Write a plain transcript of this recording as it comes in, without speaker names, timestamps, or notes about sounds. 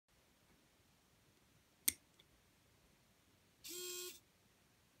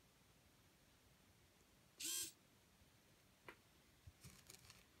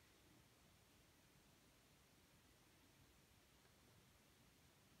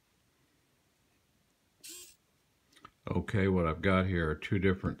Okay, what I've got here are two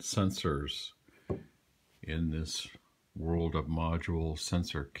different sensors in this World of Module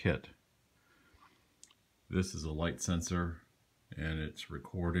sensor kit. This is a light sensor, and it's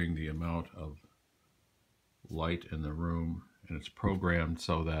recording the amount of light in the room, and it's programmed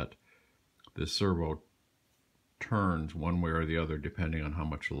so that the servo turns one way or the other depending on how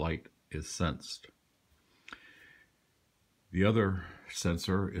much light is sensed. The other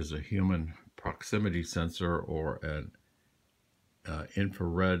sensor is a human proximity sensor, or an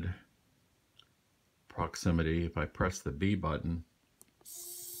infrared proximity. If I press the B button,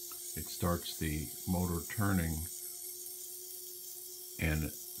 it starts the motor turning, and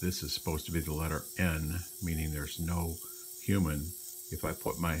this is supposed to be the letter N, meaning there's no human. If I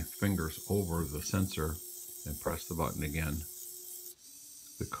put my fingers over the sensor and press the button again,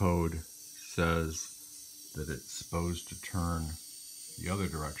 the code says that it's supposed to turn the other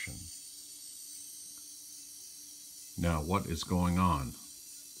direction. Now, what is going on?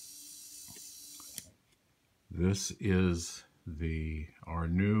 This is our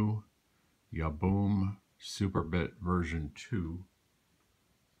new Yaboom Superbit version 2,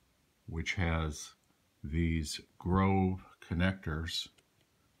 which has these Grove connectors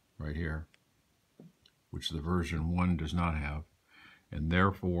right here, which the version 1 does not have, and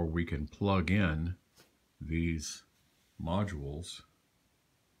therefore we can plug in these modules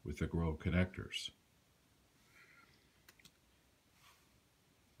with the Grove connectors.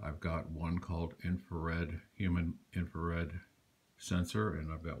 I've got one called human infrared sensor,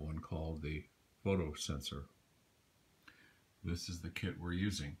 and I've got one called the photo sensor. This is the kit we're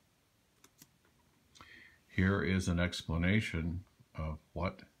using. Here is an explanation of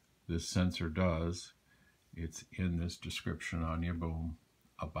what this sensor does. It's in this description on Yaboom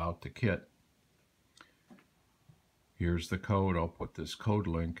about the kit. Here's the code. I'll put this code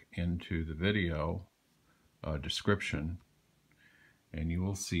link into the video description, and you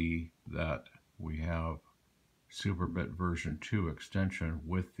will see that we have Superbit version 2 extension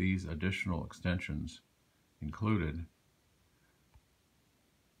with these additional extensions included.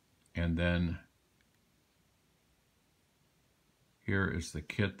 And then here is the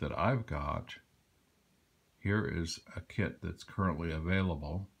kit that I've got. Here is a kit that's currently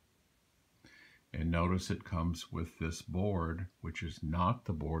available. And notice it comes with this board, which is not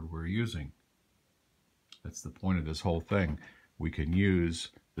the board we're using. That's the point of this whole thing. We can use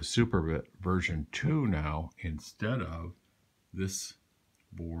the Superbit version 2 now instead of this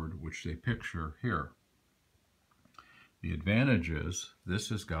board, which they picture here. The advantage is this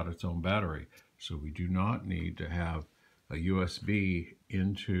has got its own battery, so we do not need to have a USB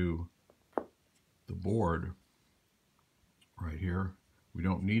into the board right here. We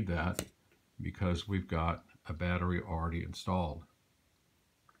don't need that because we've got a battery already installed.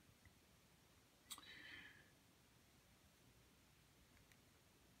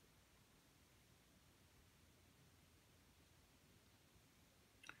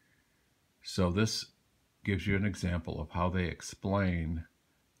 So this gives you an example of how they explain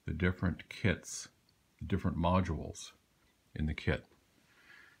the different kits, the different modules in the kit.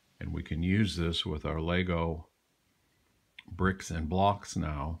 And we can use this with our Lego bricks and blocks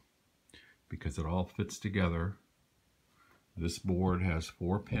now because it all fits together. This board has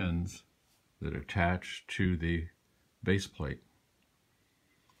 4 pins that attach to the base plate.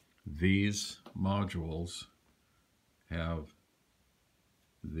 These modules have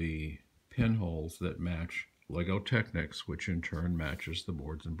the pinholes that match Lego Technics, which in turn matches the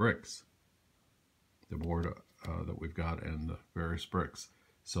boards and bricks, the board that we've got and the various bricks.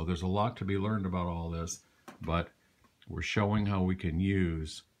 So there's a lot to be learned about all this, but we're showing how we can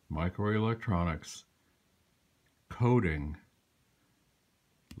use microelectronics, coding,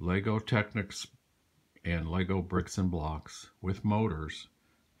 Lego Technics, and Lego bricks and blocks with motors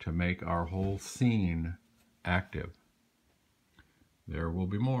to make our whole scene active. There will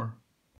be more.